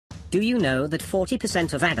Do you know that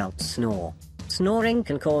 40% of adults snore? Snoring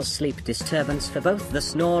can cause sleep disturbance for both the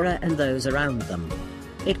snorer and those around them.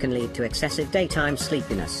 It can lead to excessive daytime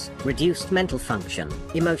sleepiness, reduced mental function,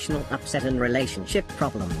 emotional upset and relationship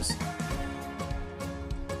problems.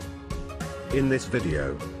 In this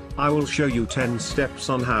video, I will show you 10 steps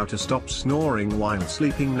on how to stop snoring while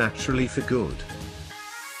sleeping naturally for good.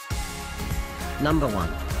 Number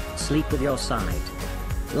 1. Sleep with your side.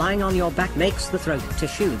 Lying on your back makes the throat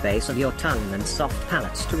tissue base of your tongue and soft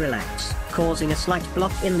palate to relax, causing a slight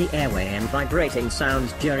block in the airway and vibrating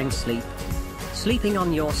sounds during sleep. Sleeping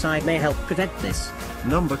on your side may help prevent this.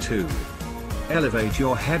 Number 2. Elevate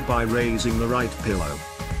your head by raising the right pillow.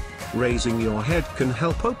 Raising your head can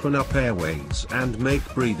help open up airways and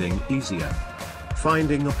make breathing easier.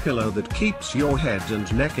 Finding a pillow that keeps your head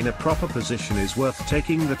and neck in a proper position is worth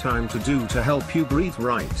taking the time to do to help you breathe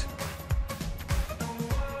right.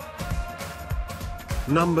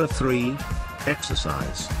 Number 3.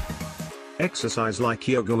 Exercise. Exercise like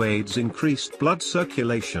yoga aids increased blood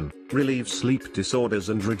circulation, relieve sleep disorders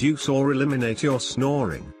and reduce or eliminate your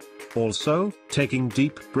snoring. Also, taking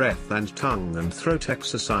deep breath and tongue and throat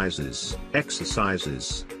exercises.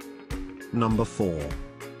 Number 4.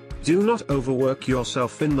 Do not overwork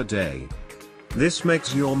yourself in the day. This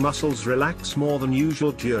makes your muscles relax more than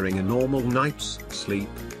usual during a normal night's sleep.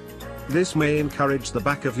 This may encourage the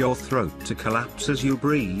back of your throat to collapse as you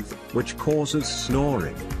breathe, which causes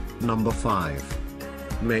snoring. Number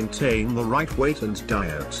 5. Maintain the right weight and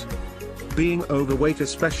diet. Being overweight,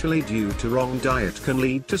 especially due to wrong diet, can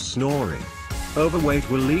lead to snoring. Overweight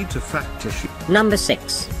will lead to fat tissue. Number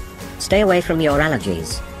 6. Stay away from your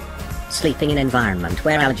allergies. Sleeping in an environment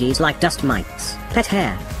where allergies like dust mites, pet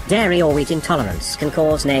hair, dairy or wheat intolerance can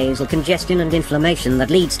cause nasal congestion and inflammation that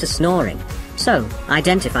leads to snoring. So,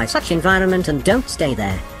 identify such environment and don't stay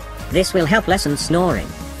there. This will help lessen snoring.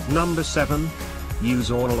 Number 7.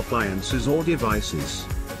 Use oral appliances or devices.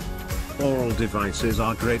 Oral devices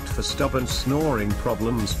are great for stubborn snoring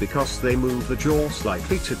problems because they move the jaw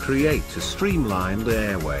slightly to create a streamlined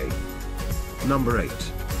airway. Number 8.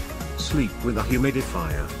 Sleep with a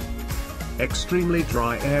humidifier. Extremely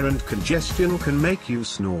dry air and congestion can make you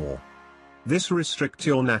snore. This restricts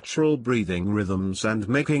your natural breathing rhythms and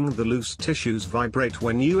making the loose tissues vibrate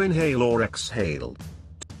when you inhale or exhale.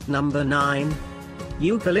 Number 9.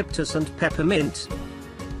 Eucalyptus and peppermint.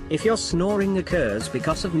 If your snoring occurs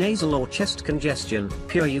because of nasal or chest congestion,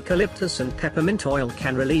 pure eucalyptus and peppermint oil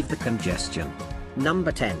can relieve the congestion.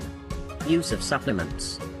 Number 10. Use of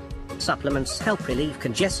supplements. Supplements help relieve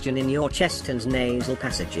congestion in your chest and nasal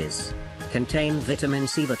passages. Contain vitamin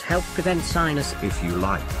C that help prevent sinus. If you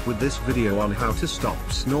like with this video on how to stop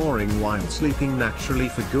snoring while sleeping naturally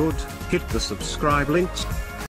for good, hit the subscribe links.